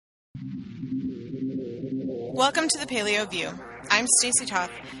Welcome to the Paleo View. I'm Stacey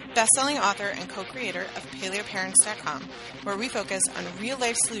Toth, best-selling author and co-creator of PaleoParents.com, where we focus on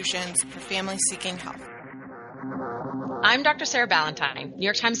real-life solutions for families seeking health. I'm Dr. Sarah Ballantyne, New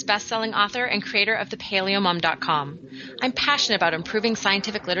York Times best-selling author and creator of thepaleomom.com. I'm passionate about improving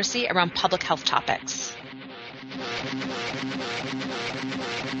scientific literacy around public health topics.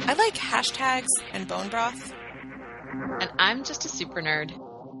 I like hashtags and bone broth. And I'm just a super nerd.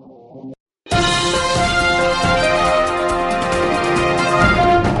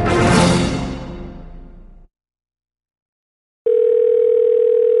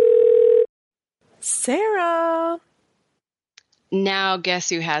 Sarah. Now guess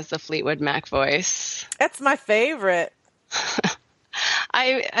who has the Fleetwood Mac voice? That's my favorite.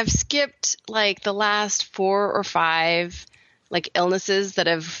 I've skipped like the last 4 or 5 like illnesses that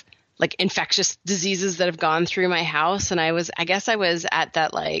have like infectious diseases that have gone through my house. And I guess I was at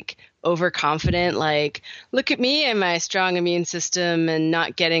that like overconfident, like, look at me and my strong immune system and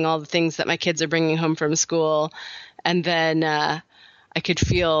not getting all the things that my kids are bringing home from school. And then, I could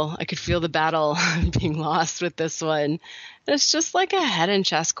feel the battle being lost with this one. It's just like a head and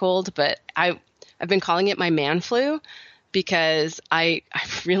chest cold, but I've been calling it my man flu because I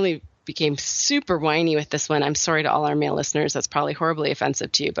really became super whiny with this one. I'm sorry to all our male listeners. That's probably horribly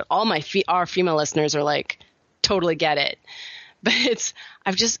offensive to you, but all our female listeners are like, totally get it. But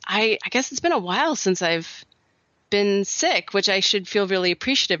I guess it's been a while since I've been sick, which I should feel really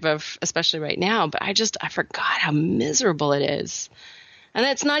appreciative of, especially right now. But I forgot how miserable it is. And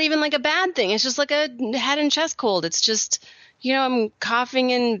it's not even like a bad thing. It's just like a head and chest cold. It's just, I'm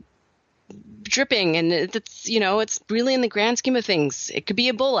coughing and dripping, and it's, it's really in the grand scheme of things. It could be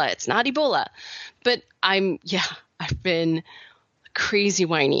Ebola. It's not Ebola. But I've been crazy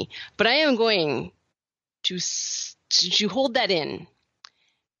whiny. But I am going to hold that in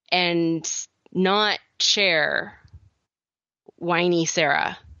and not share whiny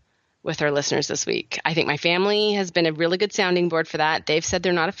Sarah with our listeners this week. I think my family has been a really good sounding board for that. They've said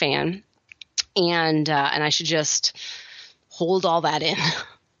they're not a fan, and I should just hold all that in.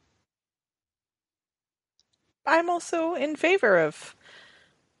 I'm also in favor of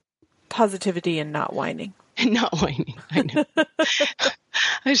positivity and not whining. Not whining. I know.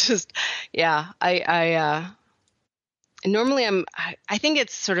 Normally I think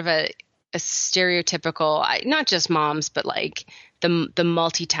it's sort of a stereotypical, not just moms, but like the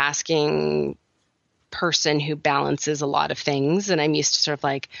multitasking person who balances a lot of things. And I'm used to sort of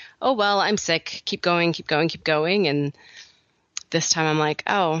like, oh, well, I'm sick. Keep going. And this time I'm like,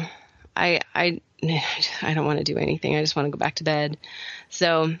 oh, I don't want to do anything. I just want to go back to bed.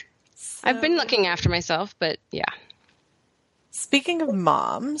 So I've been looking after myself, but yeah. Speaking of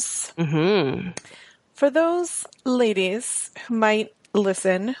moms, mm-hmm. For those ladies who might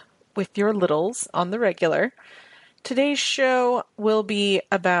listen with your littles on the regular, today's show will be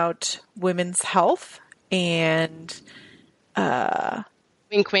about women's health and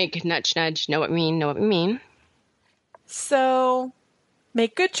wink, wink, nudge, nudge. Know what we mean. So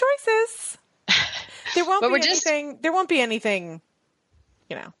make good choices. There won't be anything,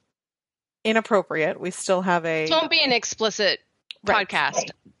 inappropriate. We still have it won't be an explicit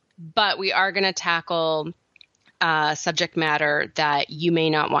podcast, but we are going to tackle subject matter that you may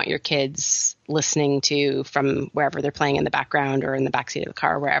not want your kids listening to from wherever they're playing in the background or in the backseat of the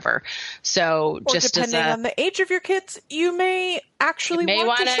car or wherever. So just depending on the age of your kids, you may actually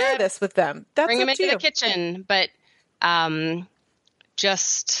want to share this with them. That's bring them up to into you. the kitchen, but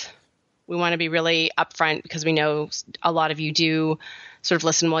we want to be really upfront because we know a lot of you do sort of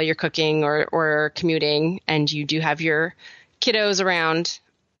listen while you're cooking or commuting, and you do have your kiddos around.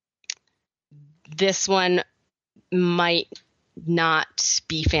 This one might not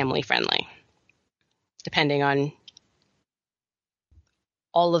be family friendly, depending on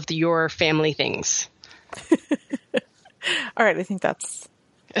all of your family things. All right, I think this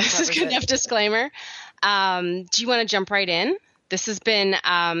is good enough disclaimer. Do you want to jump right in? This has been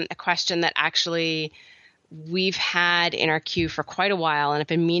a question that actually we've had in our queue for quite a while and have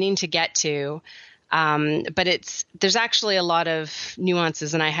been meaning to get to. But there's actually a lot of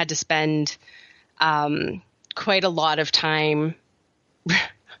nuances, and I had to spend quite a lot of time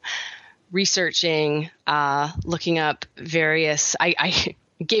researching, looking up various. I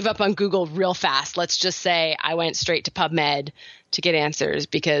gave up on Google real fast. Let's just say I went straight to PubMed to get answers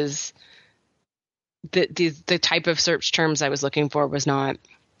because the type of search terms I was looking for was not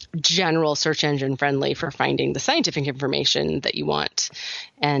general search engine friendly for finding the scientific information that you want.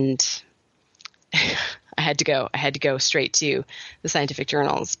 And I had to go straight to the scientific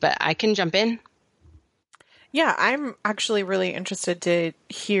journals, but I can jump in. Yeah, I'm actually really interested to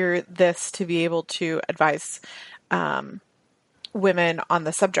hear this to be able to advise women on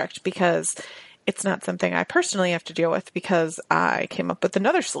the subject because it's not something I personally have to deal with because I came up with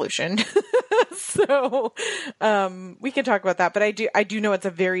another solution. So we can talk about that. But I do know it's a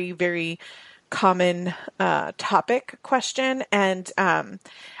very, very common topic question, and I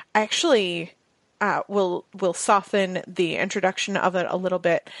actually will soften the introduction of it a little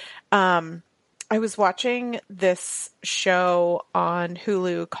bit. I was watching this show on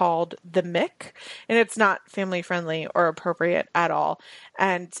Hulu called The Mick, and it's not family friendly or appropriate at all.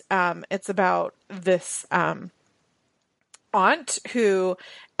 And it's about this aunt who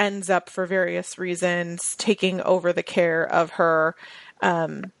ends up, for various reasons, taking over the care of her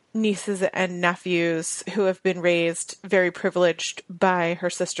nieces and nephews who have been raised very privileged by her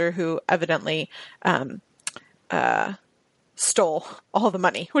sister, who evidently stole all the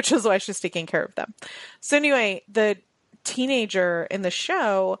money, which is why she's taking care of them. So anyway, the teenager in the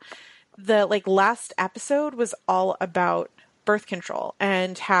show, the last episode was all about birth control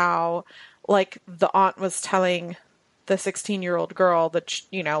and how the aunt was telling the 16-year-old girl that,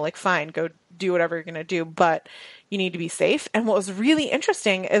 fine, go do whatever you're going to do, but you need to be safe. And what was really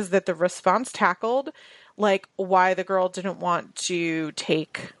interesting is that the response tackled why the girl didn't want to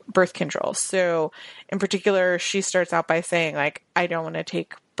take birth control. So in particular, she starts out by saying I don't want to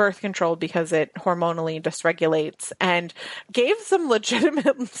take birth control because it hormonally dysregulates, and gave some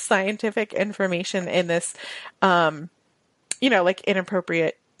legitimate scientific information in this,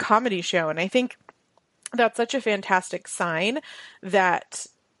 inappropriate comedy show. And I think that's such a fantastic sign that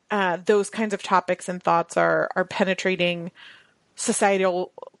those kinds of topics and thoughts are penetrating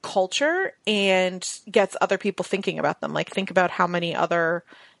societal culture and gets other people thinking about them. Think about how many other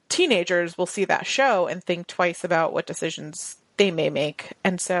teenagers will see that show and think twice about what decisions they may make.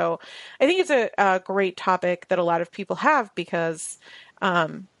 And so I think it's a great topic that a lot of people have because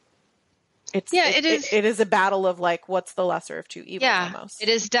it is a battle of what's the lesser of two evils almost. It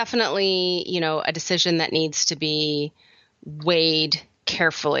is definitely, a decision that needs to be weighed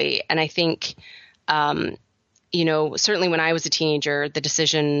carefully. And I think, certainly when I was a teenager, the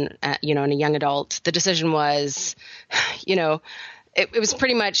decision, and a young adult, the decision was, it was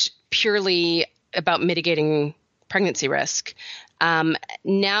pretty much purely about mitigating pregnancy risk.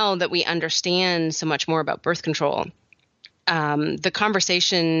 Now that we understand so much more about birth control, the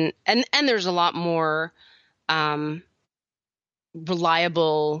conversation, and there's a lot more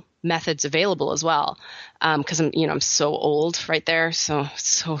reliable methods available as well. Because I'm so old right there. So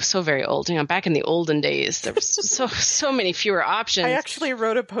very old. Back in the olden days, there was so many fewer options. I actually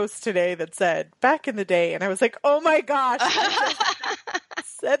wrote a post today that said back in the day, and I was like, oh my gosh, I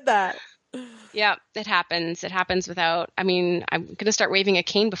just said that. Yeah, it happens. It happens without, I'm going to start waving a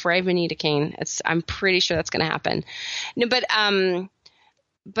cane before I even need a cane. I'm pretty sure that's going to happen. No, but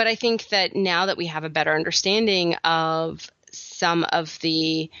I think that now that we have a better understanding of some of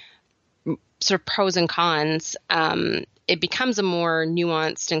the sort of pros and cons, it becomes a more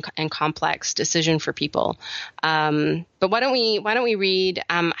nuanced and complex decision for people. But why don't we read,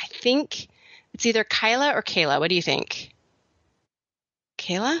 I think it's either Kyla or Kayla. What do you think?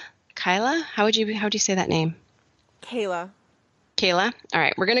 Kayla? Kyla? How would you say that name? Kayla. Kayla? All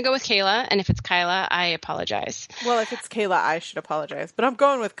right. We're going to go with Kayla. And if it's Kyla, I apologize. Well, if it's Kayla, I should apologize. But I'm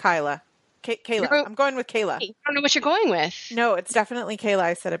going with Kyla. Kayla. I'm going with Kayla. I don't know what you're going with. No, it's definitely Kayla.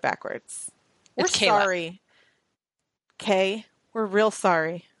 I said it backwards. We're sorry. Kay, we're real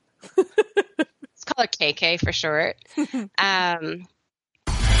sorry. Let's call her KK for short.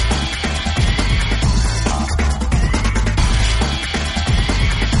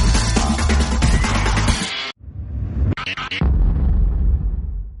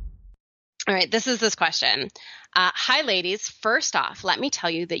 All right, this is this question. Hi, ladies. First off, let me tell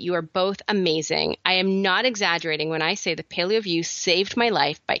you that you are both amazing. I am not exaggerating when I say the PaleoView saved my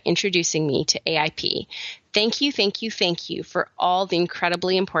life by introducing me to AIP. Thank you, thank you, thank you for all the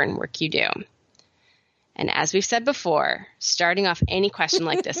incredibly important work you do. And as we've said before, starting off any question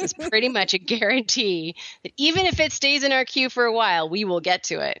like this is pretty much a guarantee that even if it stays in our queue for a while, we will get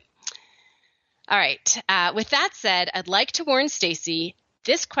to it. All right. With that said, I'd like to warn Stacy.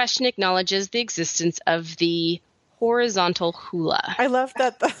 This question acknowledges the existence of the horizontal hula. I love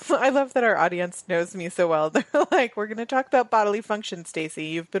that our audience knows me so well. They're like, we're going to talk about bodily function, Stacy.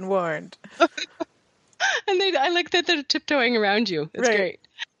 You've been warned. And I like that they're tiptoeing around you. It's great.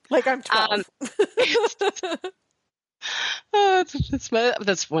 Like I'm 12. Oh,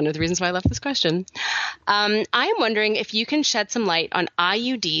 that's one of the reasons why I love this question. I am wondering if you can shed some light on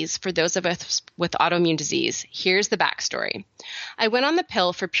IUDs for those of us with autoimmune disease. Here's the backstory. I went on the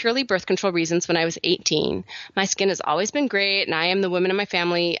pill for purely birth control reasons when I was 18. My skin has always been great, and I am the woman in my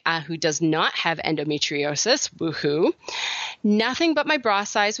family who does not have endometriosis. Woohoo. Nothing but my bra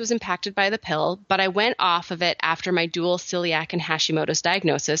size was impacted by the pill, but I went off of it after my dual celiac and Hashimoto's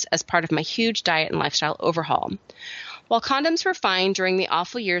diagnosis as part of my huge diet and lifestyle overhaul. While condoms were fine during the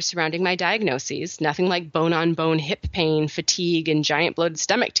awful years surrounding my diagnoses, nothing like bone-on-bone hip pain, fatigue, and giant bloated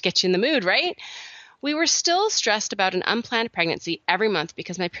stomach to get you in the mood, right? We were still stressed about an unplanned pregnancy every month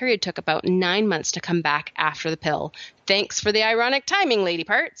because my period took about 9 months to come back after the pill. Thanks for the ironic timing, lady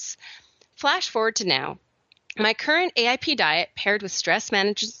parts. Flash forward to now. My current AIP diet, paired with stress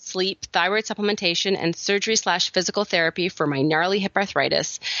management, sleep, thyroid supplementation, and surgery/physical therapy for my gnarly hip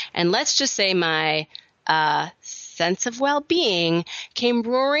arthritis, and let's just say my sense of well-being, came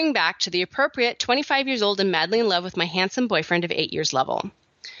roaring back to the appropriate 25 years old and madly in love with my handsome boyfriend of 8 years level.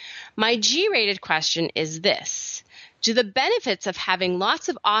 My G-rated question is this. Do the benefits of having lots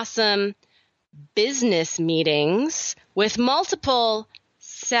of awesome business meetings with multiple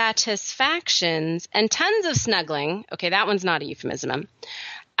satisfactions and tons of snuggling, okay, that one's not a euphemism,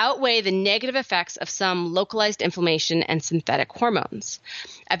 outweigh the negative effects of some localized inflammation and synthetic hormones?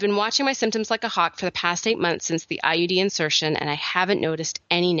 I've been watching my symptoms like a hawk for the past 8 months since the IUD insertion, and I haven't noticed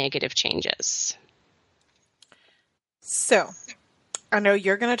any negative changes. So, I know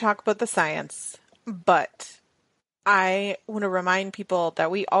you're going to talk about the science, but I want to remind people that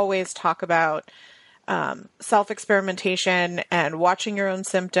we always talk about self-experimentation and watching your own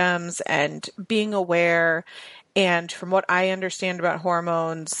symptoms and being aware. And from what I understand about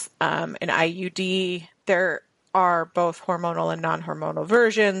hormones, an IUD, there are both hormonal and non-hormonal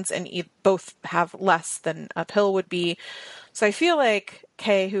versions, and both have less than a pill would be. So I feel like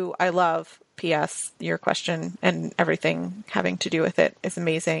Kay, who I love, P.S., your question and everything having to do with it is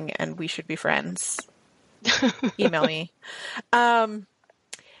amazing, and we should be friends. Email me.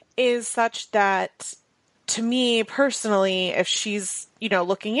 Is such that, to me personally, if she's,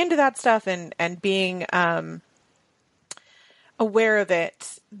 looking into that stuff and being aware of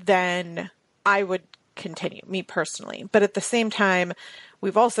it, then I would continue, me personally. But at the same time,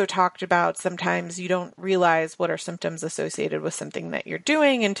 we've also talked about sometimes you don't realize what are symptoms associated with something that you're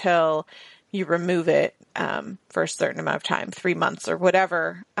doing until you remove it for a certain amount of time, 3 months or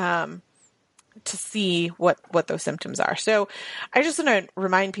whatever, to see what those symptoms are. So I just want to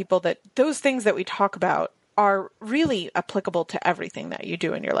remind people that those things that we talk about are really applicable to everything that you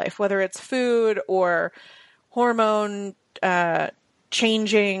do in your life, whether it's food or hormone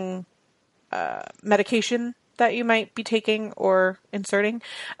changing medication that you might be taking or inserting,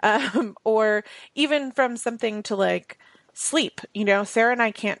 or even from something to like sleep. Sarah and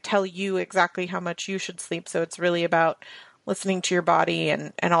I can't tell you exactly how much you should sleep, so it's really about listening to your body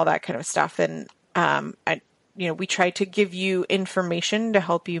and all that kind of stuff. And we try to give you information to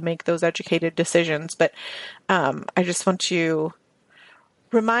help you make those educated decisions. But I just want to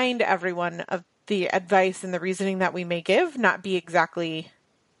remind everyone of the advice and the reasoning that we may give, not be exactly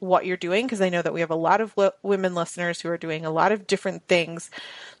what you're doing, because I know that we have a lot of women listeners who are doing a lot of different things.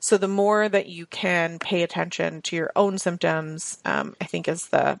 So the more that you can pay attention to your own symptoms, I think is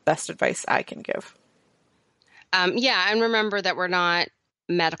the best advice I can give. And remember that we're not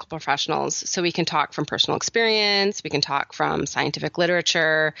medical professionals, so we can talk from personal experience, we can talk from scientific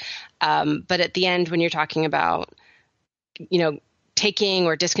literature, but at the end, when you're talking about, taking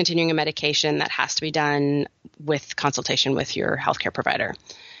or discontinuing a medication, that has to be done with consultation with your healthcare provider.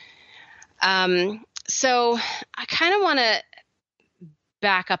 So I kind of want to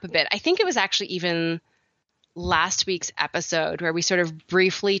back up a bit. I think it was actually even last week's episode where we sort of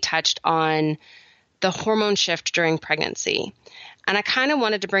briefly touched on the hormone shift during pregnancy. And I kind of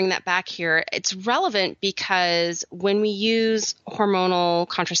wanted to bring that back here. It's relevant because when we use hormonal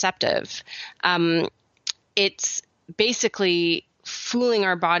contraceptive, it's basically fooling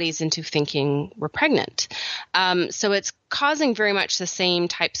our bodies into thinking we're pregnant. So it's causing very much the same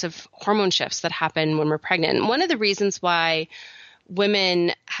types of hormone shifts that happen when we're pregnant. And one of the reasons why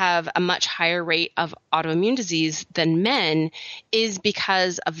women have a much higher rate of autoimmune disease than men is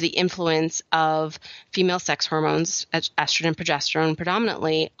because of the influence of female sex hormones, estrogen, progesterone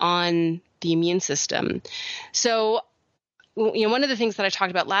predominantly, on the immune system. So, one of the things that I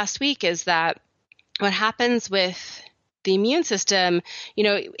talked about last week is that what happens with the immune system,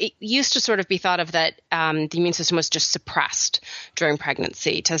 it used to sort of be thought of that the immune system was just suppressed during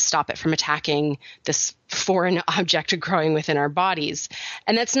pregnancy to stop it from attacking this foreign object growing within our bodies.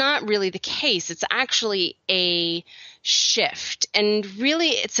 And that's not really the case. It's actually a shift. And really,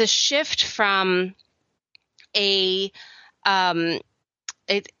 it's a shift from it's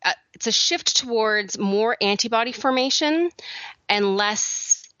a shift towards more antibody formation and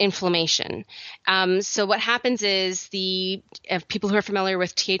less inflammation. So what happens is if people who are familiar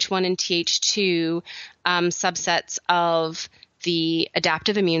with Th1 and Th2 subsets of the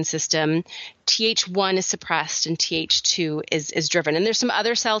adaptive immune system, Th1 is suppressed and Th2 is driven. And there's some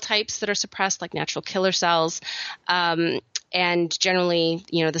other cell types that are suppressed, like natural killer cells. And generally,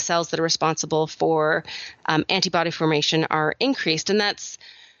 the cells that are responsible for antibody formation are increased. And that's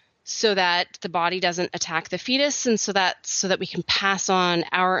so that the body doesn't attack the fetus, and so that we can pass on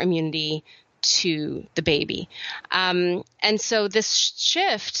our immunity to the baby. And so this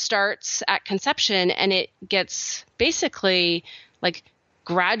shift starts at conception, and it gets basically like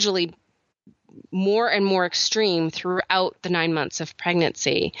gradually more and more extreme throughout the 9 months of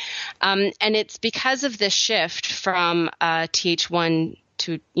pregnancy. And it's because of this shift from Th1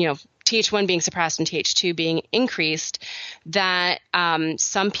 to, Th1 being suppressed and Th2 being increased that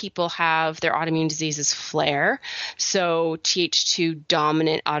some people have their autoimmune diseases flare. So Th2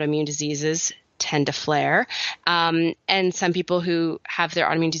 dominant autoimmune diseases tend to flare. And some people who have their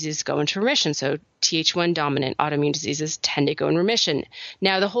autoimmune diseases go into remission. So Th1 dominant autoimmune diseases tend to go in remission.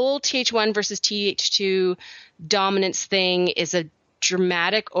 Now, the whole Th1 versus Th2 dominance thing is a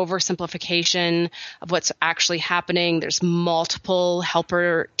dramatic oversimplification of what's actually happening. There's multiple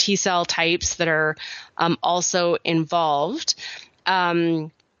helper T cell types that are also involved. But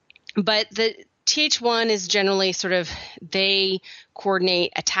the Th1 is generally they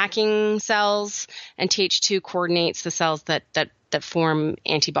coordinate attacking cells, and Th2 coordinates the cells that form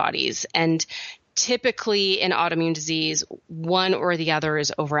antibodies. And typically in autoimmune disease, one or the other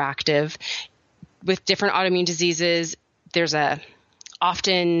is overactive. With different autoimmune diseases, there's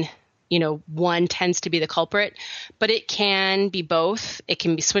often, one tends to be the culprit, but it can be both. It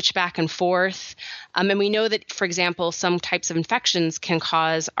can be switched back and forth. And we know that, for example, some types of infections can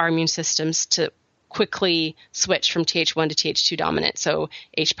cause our immune systems to quickly switch from Th1 to Th2 dominant. So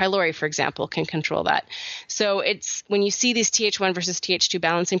H. pylori, for example, can control that. So it's when you see these Th1 versus Th2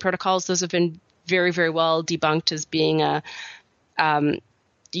 balancing protocols, those have been very, very well debunked as being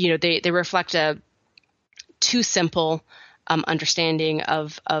they reflect a too simple understanding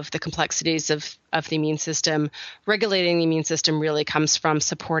of the complexities of the immune system. Regulating the immune system really comes from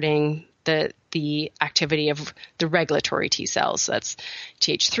supporting the activity of the regulatory T cells. So that's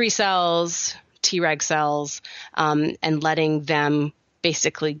Th3 cells, Treg cells, and letting them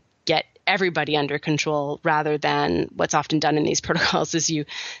basically get everybody under control, rather than what's often done in these protocols is you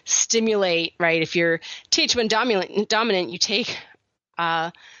stimulate, right? If you're Th1 dominant, you take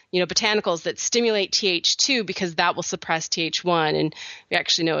botanicals that stimulate Th2 because that will suppress Th1. And we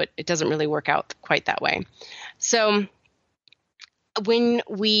actually know it doesn't really work out quite that way. So when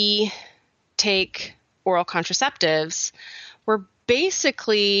we take oral contraceptives, we're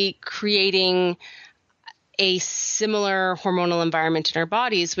basically creating a similar hormonal environment in our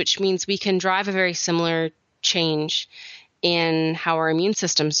bodies, which means we can drive a very similar change in how our immune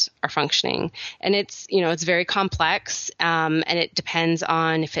systems are functioning. And it's very complex, and it depends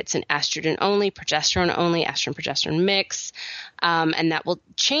on if it's an estrogen only, progesterone only, estrogen progesterone mix, and that will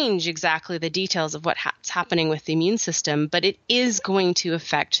change exactly the details of what's happening with the immune system, but it is going to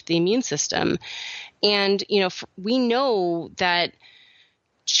affect the immune system. And, we know that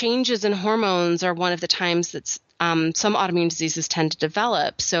changes in hormones are one of the times that some autoimmune diseases tend to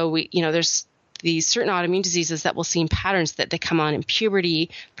develop. So there's these certain autoimmune diseases that will see patterns that they come on in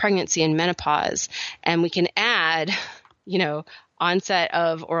puberty, pregnancy, and menopause. And we can add, onset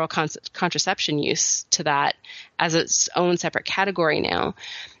of oral contraception use to that as its own separate category now.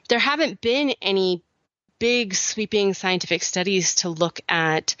 There haven't been any big sweeping scientific studies to look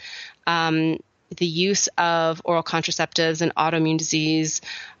at the use of oral contraceptives in autoimmune disease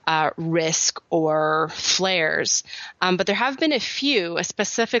risk or flares. But there have been a few,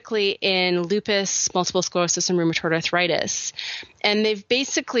 specifically in lupus, multiple sclerosis, and rheumatoid arthritis. And they've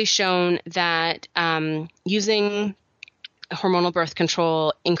basically shown that using hormonal birth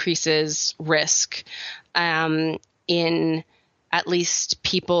control increases risk in at least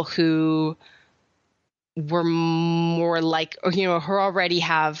people who were more like, who already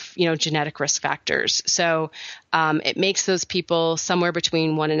have, genetic risk factors. So it makes those people somewhere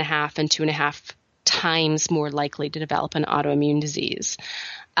between 1.5 and 2.5 times more likely to develop an autoimmune disease.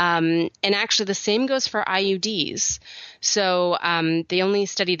 And actually, the same goes for IUDs. So the only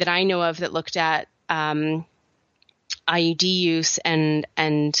study that I know of that looked at IUD use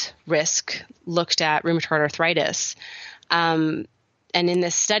and risk looked at rheumatoid arthritis. And in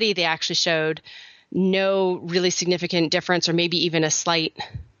this study, they actually showed no really significant difference or maybe even a slight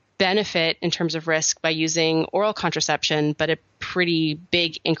benefit in terms of risk by using oral contraception, but a pretty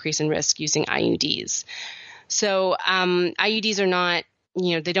big increase in risk using IUDs. So IUDs are not,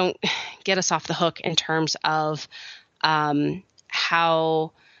 they don't get us off the hook in terms of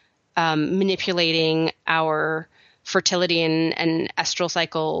how manipulating our fertility and estrous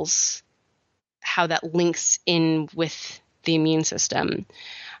cycles, how that links in with the immune system.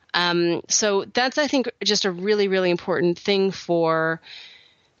 So that's, I think, just a really, really important thing for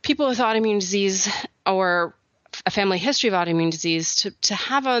people with autoimmune disease or a family history of autoimmune disease to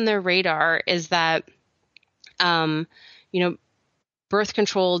have on their radar is that, birth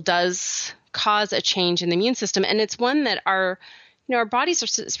control does cause a change in the immune system. And it's one that our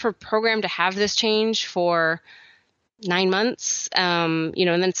bodies are programmed to have this change for 9 months, and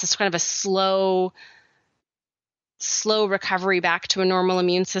then it's just kind of a slow recovery back to a normal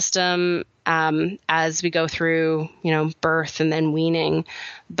immune system as we go through, birth and then weaning.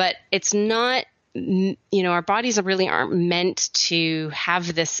 But it's not, our bodies really aren't meant to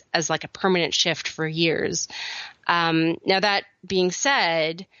have this as like a permanent shift for years. Now, that being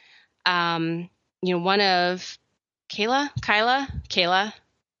said, one of Kay's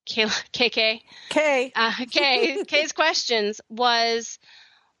questions was,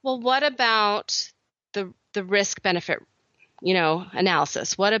 well, what about the risk benefit,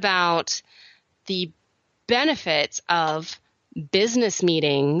 analysis? What about the benefits of business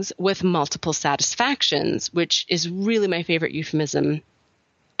meetings with multiple satisfactions, which is really my favorite euphemism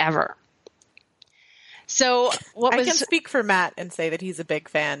ever. So I can speak for Matt and say that he's a big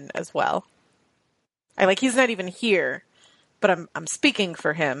fan as well. He's not even here, but I'm speaking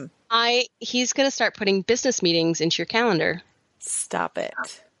for him. He's going to start putting business meetings into your calendar. Stop it.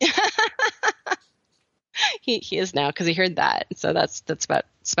 He is now, because he heard that. So it's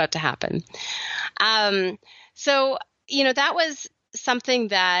about to happen. So, that was something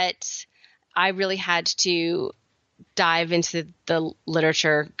that I really had to dive into the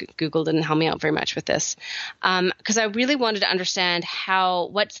literature. Google didn't help me out very much with this, because I really wanted to understand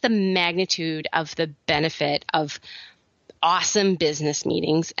what's the magnitude of the benefit of awesome business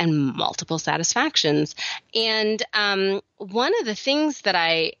meetings and multiple satisfactions. And one of the things that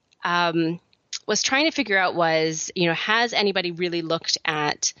I was trying to figure out was, has anybody really looked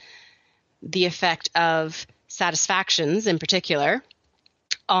at the effect of satisfactions in particular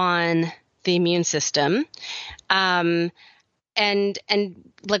on the immune system? And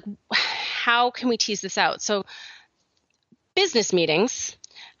like, how can we tease this out? So business meetings,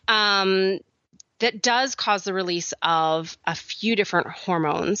 that does cause the release of a few different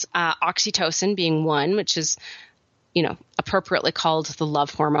hormones, oxytocin being one, which is, appropriately called the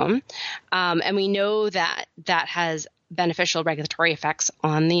love hormone. And we know that has beneficial regulatory effects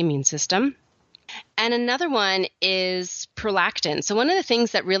on the immune system. And another one is prolactin. So one of the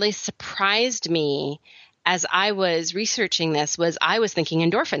things that really surprised me as I was researching this was I was thinking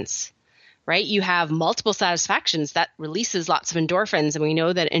endorphins, right? You have multiple satisfactions that releases lots of endorphins, and we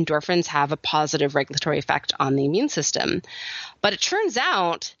know that endorphins have a positive regulatory effect on the immune system. But it turns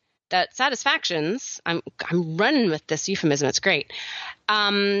out that satisfactions, I'm running with this euphemism, it's great,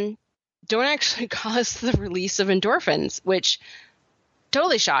 don't actually cause the release of endorphins, which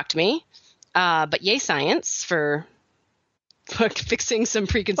totally shocked me. But yay science for fixing some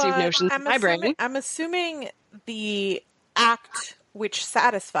preconceived notions in my brain. I'm assuming the act which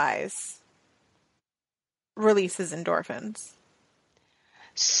satisfies releases endorphins.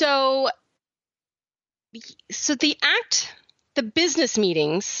 So the act, the business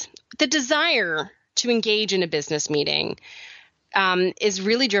meetings, the desire to engage in a business meeting is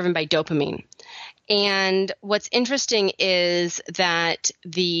really driven by dopamine. And what's interesting is that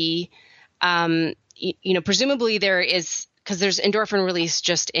presumably there is, because there's endorphin release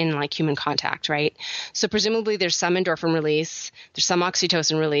just in like human contact, right? So presumably there's some endorphin release, there's some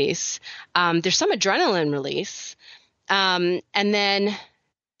oxytocin release, there's some adrenaline release, and then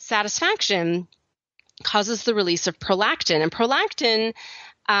satisfaction causes the release of prolactin. And prolactin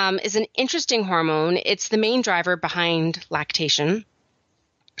is an interesting hormone. It's the main driver behind lactation.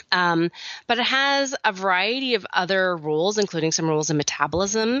 But it has a variety of other roles, including some roles in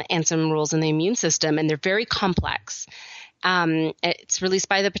metabolism and some roles in the immune system, and they're very complex. It's released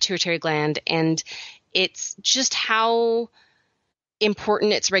by the pituitary gland, and it's just how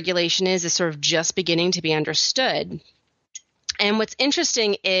important its regulation is sort of just beginning to be understood. And what's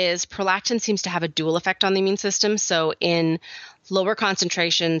interesting is prolactin seems to have a dual effect on the immune system. So in lower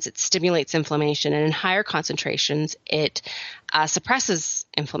concentrations, it stimulates inflammation, and in higher concentrations, it suppresses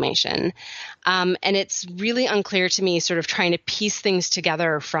inflammation. And it's really unclear to me, sort of trying to piece things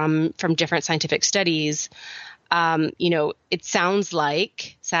together from different scientific studies. It sounds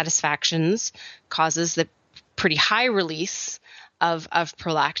like satisfactions causes the pretty high release of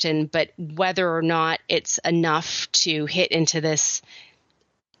prolactin, but whether or not it's enough to hit into this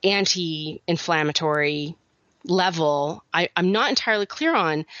anti-inflammatory level, I'm not entirely clear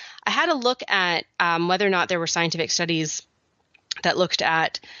on. I had a look at whether or not there were scientific studies that looked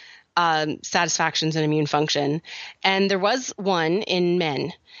at satisfactions and immune function, and there was one in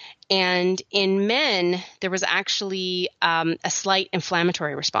men. And in men, there was actually a slight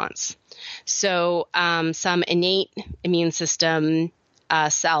inflammatory response. So some innate immune system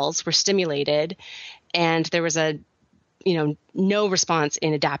cells were stimulated, and there was no response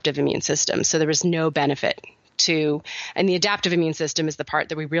in adaptive immune system. So there was no benefit to, and the adaptive immune system is the part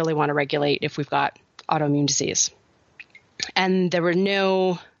that we really want to regulate if we've got autoimmune disease. And there were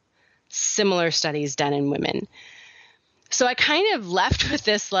no similar studies done in women. So I kind of left with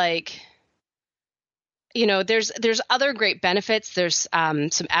this, there's other great benefits. There's some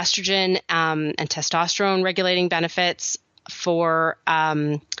estrogen and testosterone regulating benefits for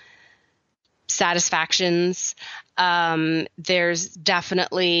satisfactions. There's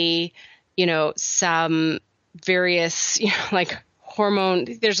definitely, some various, hormone.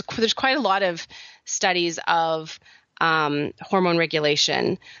 There's quite a lot of studies of hormone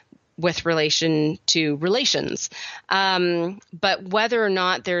regulation with relation to relations. But whether or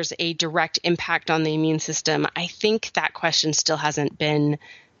not there's a direct impact on the immune system, I think that question still hasn't been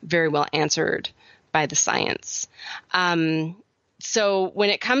very well answered by the science. So when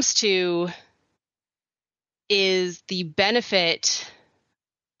it comes to, is the benefit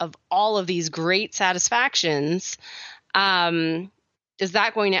of all of these great satisfactions, is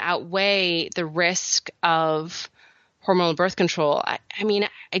that going to outweigh the risk of hormonal birth control? I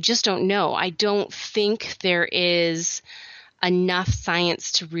just don't know. I don't think there is enough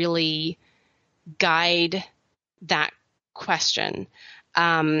science to really guide that question.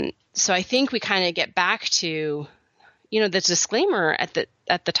 So I think we kind of get back to, the disclaimer at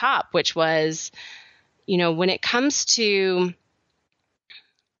the top, which was, when it comes to,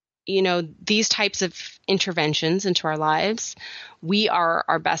 these types of interventions into our lives, we are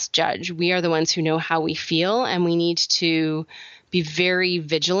our best judge. We are the ones who know how we feel, and we need to be very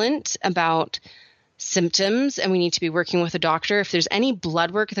vigilant about symptoms, and we need to be working with a doctor. If there's any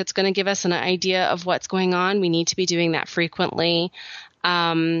blood work that's going to give us an idea of what's going on, we need to be doing that frequently.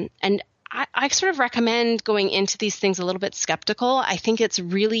 And I sort of recommend going into these things a little bit skeptical. I think it's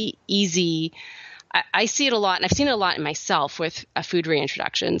really easy. I see it a lot, and I've seen it a lot in myself with food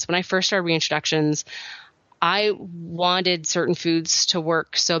reintroductions. When I first started reintroductions, I wanted certain foods to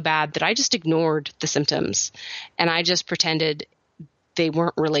work so bad that I just ignored the symptoms, and I just pretended they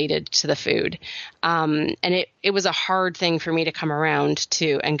weren't related to the food. And it was a hard thing for me to come around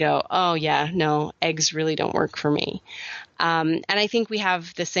to and go, oh yeah, no, eggs really don't work for me. And I think we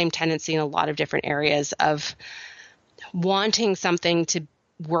have the same tendency in a lot of different areas of wanting something to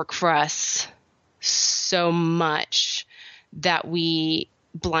work for us so much that we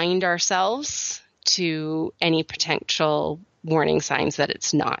blind ourselves to any potential warning signs that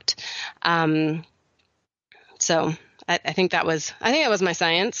it's not. So I think that was my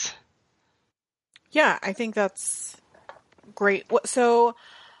science. Yeah, I think that's great. So,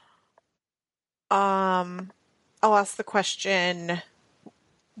 I'll ask the question,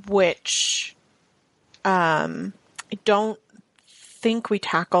 which I don't think we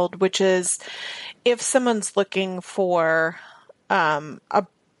tackled, which is, if someone's looking for a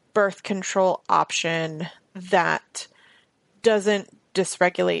birth control option that doesn't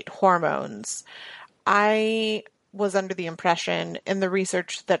dysregulate hormones, I was under the impression in the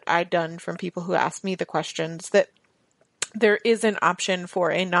research that I'd done from people who asked me the questions that there is an option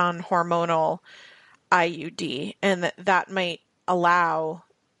for a non-hormonal IUD, and that might allow,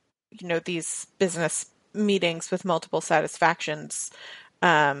 these business meetings with multiple satisfactions,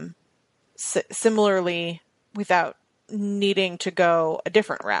 similarly, without needing to go a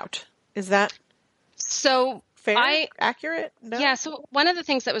different route. Is that so fair? Accurate? No? Yeah. So one of the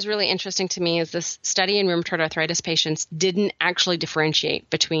things that was really interesting to me is this study in rheumatoid arthritis patients didn't actually differentiate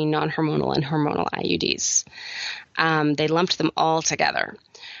between non-hormonal and hormonal IUDs. They lumped them all together.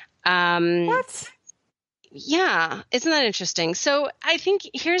 What? Yeah. Isn't that interesting? So I think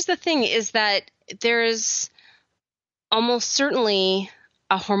here's the thing, is that there's almost certainly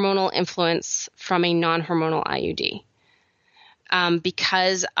a hormonal influence from a non-hormonal IUD.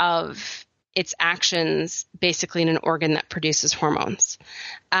 because of its actions basically in an organ that produces hormones.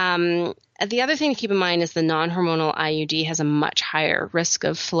 The other thing to keep in mind is the non-hormonal IUD has a much higher risk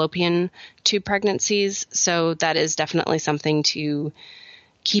of fallopian tube pregnancies. So that is definitely something to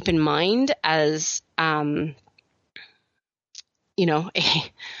keep in mind as, a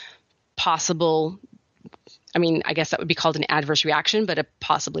possible, I guess that would be called an adverse reaction, but a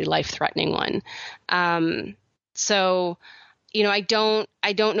possibly life-threatening one. So, I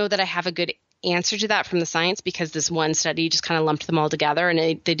don't know that I have a good answer to that from the science, because this one study just kind of lumped them all together and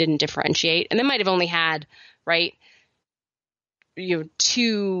they didn't differentiate. And they might have only had, right,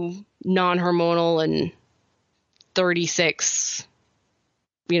 2 non-hormonal and 36,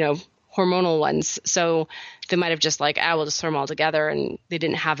 hormonal ones. So they might have just we'll just throw them all together, and they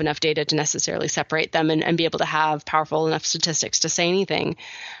didn't have enough data to necessarily separate them and be able to have powerful enough statistics to say anything.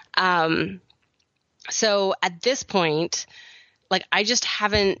 So at this point, I just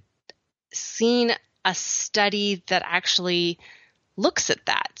haven't seen a study that actually looks at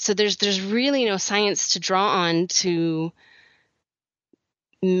that. So there's really no science to draw on to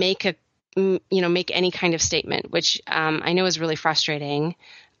make any kind of statement, which I know is really frustrating.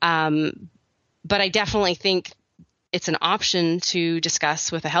 But I definitely think it's an option to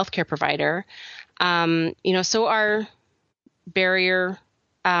discuss with a healthcare provider. So are barrier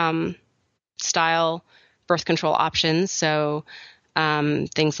style birth control options. So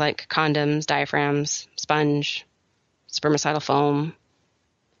things like condoms, diaphragms, sponge, spermicidal foam,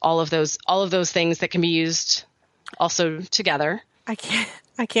 all of those things that can be used also together. I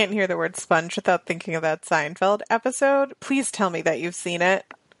can't hear the word sponge without thinking of that Seinfeld episode. Please tell me that you've seen it.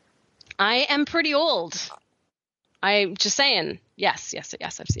 I am pretty old. I'm just saying. Yes,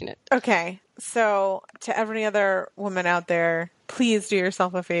 I've seen it. Okay. So to every other woman out there, please do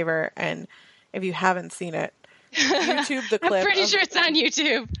yourself a favor. And if you haven't seen it, YouTube the clip. I'm pretty sure it's on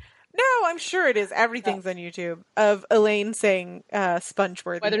YouTube. No, I'm sure it is. Everything's on YouTube of Elaine saying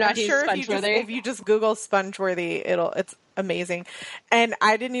sponge-worthy. Whether or not he's sponge-worthy. If you just Google sponge-worthy, it's amazing. And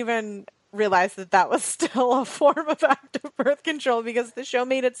I didn't even realize that was still a form of active birth control, because the show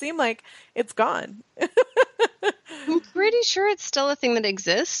made it seem like it's gone. I'm pretty sure it's still a thing that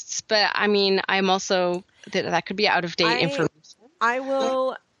exists, but I'm also that could be out of date information. I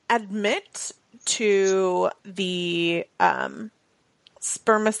will admit to the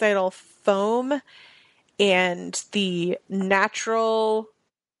spermicidal foam and the natural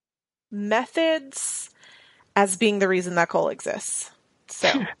methods as being the reason that coal exists. So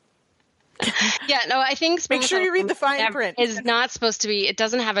yeah, no, I think make sure you read the fine print. Is not supposed to be. It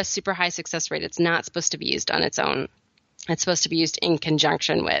doesn't have a super high success rate. It's not supposed to be used on its own. It's supposed to be used in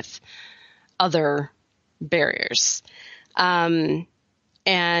conjunction with other barriers. Yes,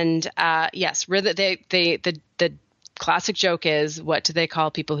 the classic joke is, what do they call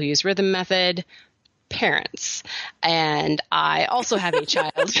people who use rhythm method? Parents. And I also have a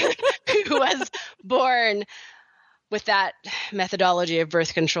child who was born with that methodology of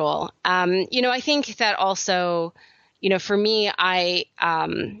birth control. I think that also, for me, I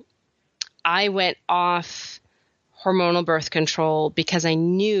went off hormonal birth control because I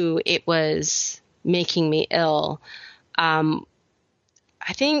knew it was making me ill. I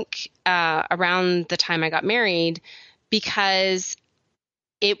think around the time I got married, because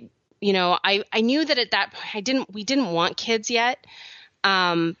it, I knew that at that point we didn't want kids yet.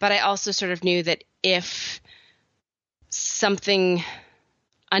 But I also sort of knew that if something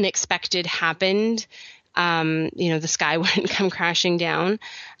unexpected happened, the sky wouldn't come crashing down.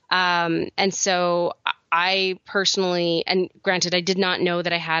 And so I personally, and granted, I did not know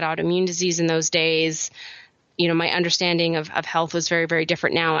that I had autoimmune disease in those days. My understanding of health was very, very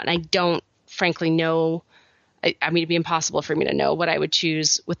different now. And I don't frankly know, it'd be impossible for me to know what I would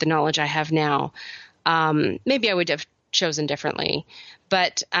choose with the knowledge I have now. Maybe I would have chosen differently,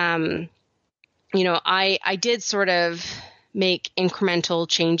 but, I did sort of make incremental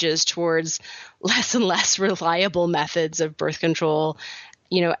changes towards less and less reliable methods of birth control,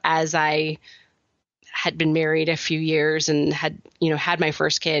 as I had been married a few years and had my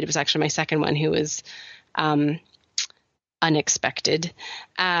first kid. It was actually my second one who was unexpected.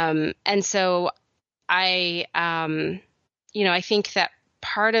 And so I think that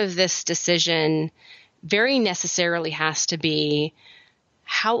part of this decision very necessarily has to be,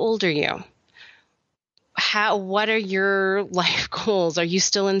 how old are you? What are your life goals? Are you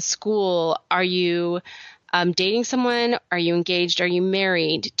still in school? Are you dating someone? Are you engaged? Are you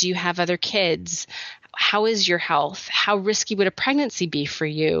married? Do you have other kids? How is your health? How risky would a pregnancy be for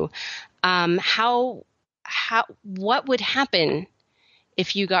you? What would happen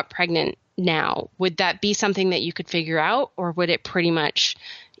if you got pregnant now? Would that be something that you could figure out, or would it pretty much,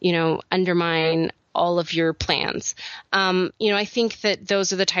 undermine all of your plans? I think that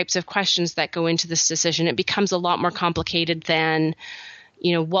those are the types of questions that go into this decision. It becomes a lot more complicated than,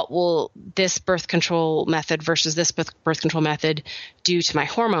 what will this birth control method versus this birth control method do to my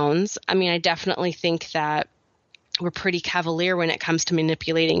hormones? I mean, I definitely think that we're pretty cavalier when it comes to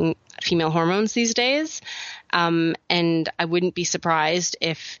manipulating female hormones these days. And I wouldn't be surprised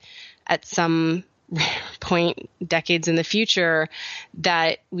if at some point, decades in the future,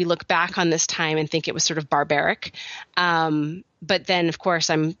 that we look back on this time and think it was sort of barbaric. But then, of course,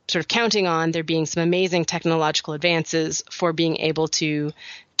 I'm sort of counting on there being some amazing technological advances for being able to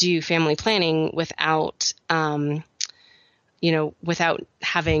do family planning without, without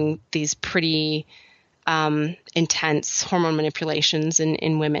having these pretty intense hormone manipulations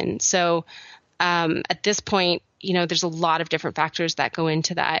in women. So at this point, there's a lot of different factors that go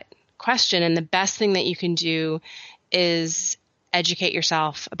into that question. And the best thing that you can do is educate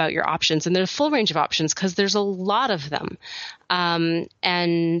yourself about your options. And there's a full range of options because there's a lot of them.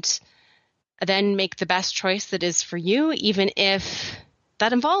 And then make the best choice that is for you, even if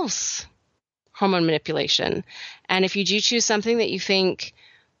that involves hormone manipulation. And if you do choose something that you think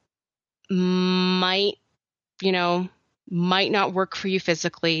might not work for you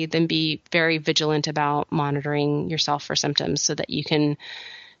physically, then be very vigilant about monitoring yourself for symptoms so that you can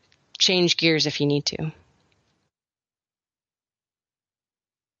change gears if you need to.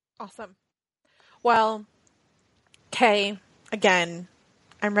 Awesome. Well, Kay, again,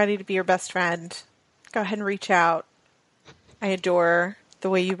 I'm ready to be your best friend. Go ahead and reach out. I adore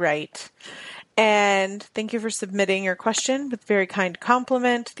the way you write. And thank you for submitting your question with very kind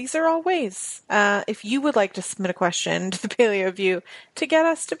compliment. These are all ways, if you would like to submit a question to the Paleo View to get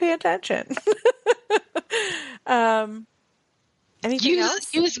us to pay attention. Anything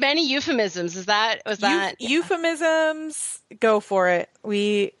else? Use many euphemisms. Was that euphemisms? Go for it.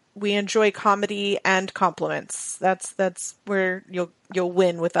 We enjoy comedy and compliments. That's where you'll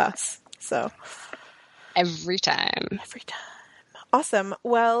win with us. So every time. Awesome.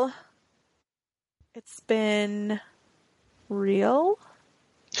 Well, it's been real.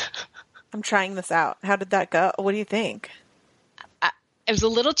 I'm trying this out. How did that go? What do you think? It was a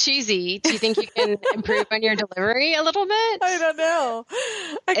little cheesy. Do you think you can improve on your delivery a little bit? I don't know.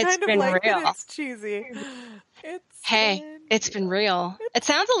 I kind of like that it's cheesy. It's been real. It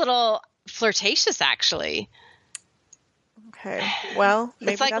sounds a little flirtatious, actually. Okay. Well,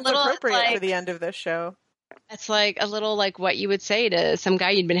 maybe it's like that's appropriate for the end of this show. It's like a little like what you would say to some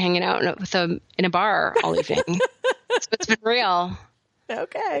guy you'd been hanging out with in a bar all evening. It's been real.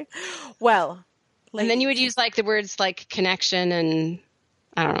 Okay. Well, and then you would use like the words like connection and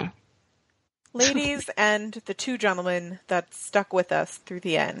I don't know. Ladies and the two gentlemen that stuck with us through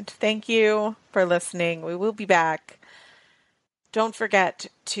the end, thank you for listening. We will be back. Don't forget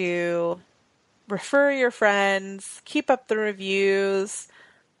to refer your friends, keep up the reviews,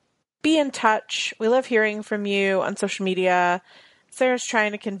 be in touch. We love hearing from you on social media. Sarah's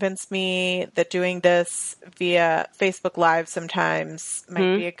trying to convince me that doing this via Facebook Live sometimes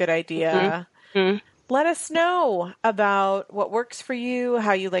might be a good idea. Let us know about what works for you,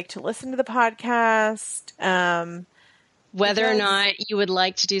 how you like to listen to the podcast. Whether or not you would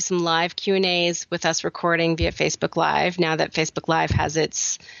like to do some live Q&As with us recording via Facebook Live, now that Facebook Live has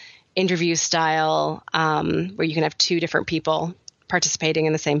its interview style where you can have two different people participating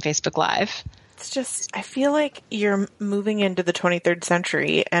in the same Facebook Live. It's just, I feel like you're moving into the 23rd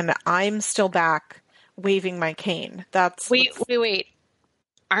century and I'm still back waving my cane. Wait.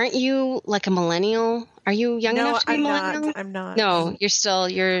 Aren't you like a millennial? Are you young enough to be millennial? I'm not. No,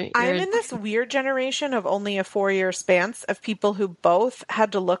 I'm in this weird generation of only a 4-year span of people who both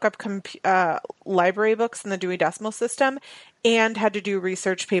had to look up library books in the Dewey Decimal System and had to do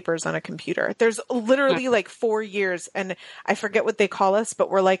research papers on a computer. There's literally like 4 years, and I forget what they call us, but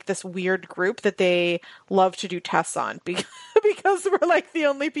we're like this weird group that they love to do tests on because we're like the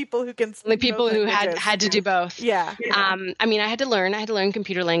only people who can speak the people who had to do both. Yeah. I mean, I had to learn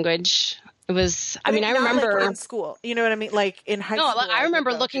computer language. It was, but I remember like in school, you know what I mean? Like in high school. No, I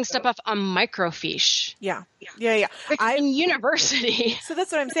remember looking stuff up on microfiche. Yeah. In university. So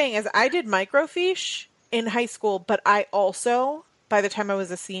that's what I'm saying is I did microfiche in high school, but I also, by the time I was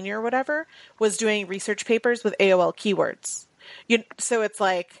a senior or whatever, was doing research papers with AOL keywords. So it's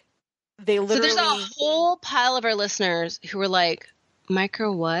like they literally. So there's a whole pile of our listeners who were like,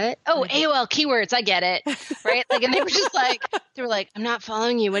 Micro what? Oh, AOL keywords. I get it. Right? Like, and they were like, I'm not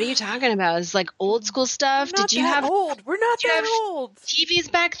following you. What are you talking about? It's like old school stuff. We're not that old. We're not that old.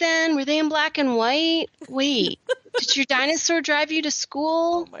 TVs back then? Were they in black and white? Wait, did your dinosaur drive you to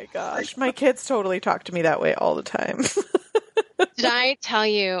school? Oh my gosh. My kids totally talk to me that way all the time. Did I tell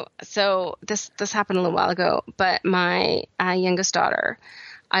you? So this happened a little while ago, but my youngest daughter,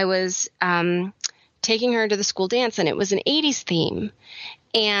 I was taking her to the school dance, and it was an 80s theme.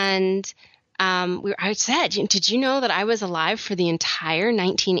 And I said, did you know that I was alive for the entire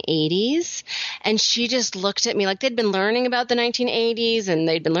 1980s? And she just looked at me like they'd been learning about the 1980s, and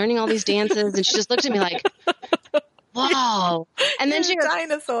they'd been learning all these dances. And she just looked at me like, wow. And then she goes,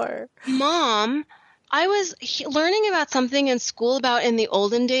 dinosaur. Mom, I was learning about something in school about in the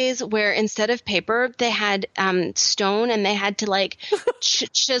olden days where instead of paper, they had stone, and they had to like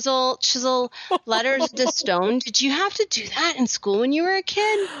chisel letters to stone. Did you have to do that in school when you were a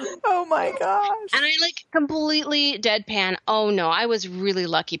kid? Oh my gosh. And I like completely deadpan. Oh no, I was really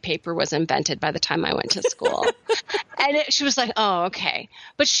lucky paper was invented by the time I went to school. And she was like, oh, okay.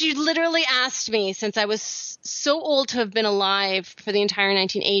 But she literally asked me, since I was so old to have been alive for the entire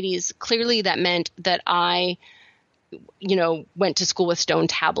 1980s, clearly that meant that I, went to school with stone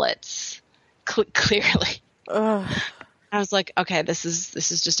tablets. Clearly. Ugh. I was like, okay, this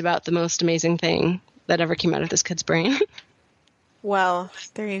is just about the most amazing thing that ever came out of this kid's brain. Well,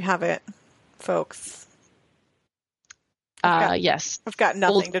 there you have it, folks. Yes. I've got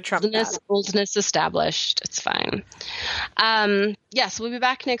nothing to trump that. Oldness established. It's fine. Yes, we'll be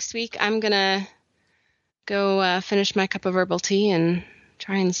back next week. I'm going to go finish my cup of herbal tea and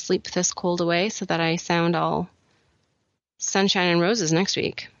try and sleep this cold away so that I sound all sunshine and roses next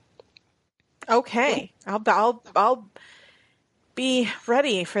week. Okay. I'll be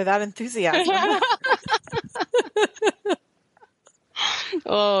ready for that enthusiasm.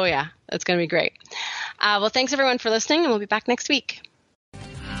 Oh, yeah. That's going to be great. Well, thanks everyone for listening, and we'll be back next week.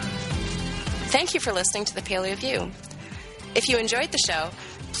 Thank you for listening to The Paleo View. If you enjoyed the show,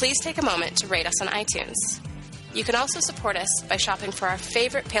 please take a moment to rate us on iTunes. You can also support us by shopping for our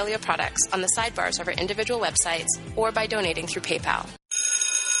favorite paleo products on the sidebars of our individual websites or by donating through PayPal.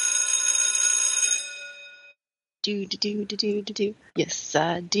 Do. Yes,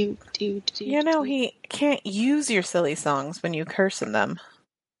 do. He can't use your silly songs when you curse in them.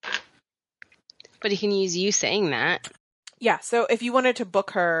 But he can use you saying that. Yeah, so if you wanted to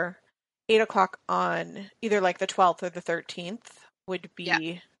book her, 8 o'clock on either like the 12th or the 13th would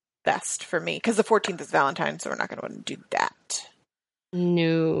be best for me. Because the 14th is Valentine's, so we're not going to want to do that.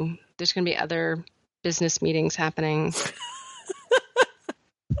 No, there's going to be other business meetings happening.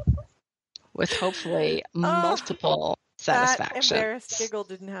 With hopefully multiple satisfactions. That embarrassed giggle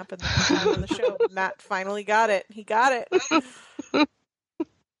didn't happen the whole time on the show. Matt finally got it. He got it.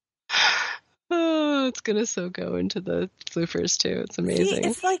 Oh, it's gonna so go into the floofers too. It's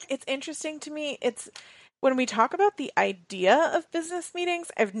amazing. See, it's interesting to me. It's when we talk about the idea of business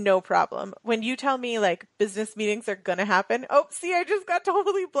meetings, I have no problem. When you tell me like business meetings are gonna happen, oh, see, I just got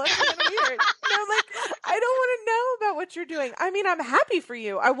totally blunt and weird. And I'm like, I don't want to know about what you're doing. I mean, I'm happy for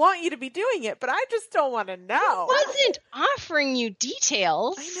you. I want you to be doing it, but I just don't want to know. I wasn't offering you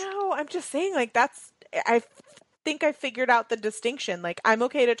details. I know. I'm just saying, like, I think I figured out the distinction. Like, I'm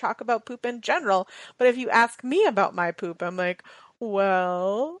okay to talk about poop in general, but if you ask me about my poop, I'm like,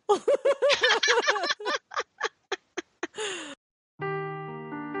 well.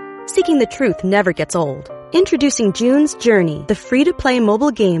 Seeking the truth never gets old. Introducing June's Journey, the free-to-play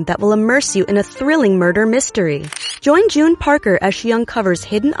mobile game that will immerse you in a thrilling murder mystery. Join June Parker as she uncovers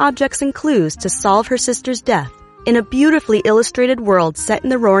hidden objects and clues to solve her sister's death in a beautifully illustrated world set in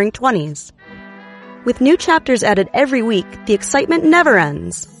the Roaring '20s. With new chapters added every week, the excitement never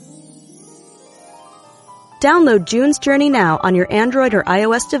ends. Download June's Journey now on your Android or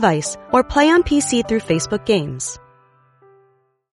iOS device, or play on PC through Facebook Games.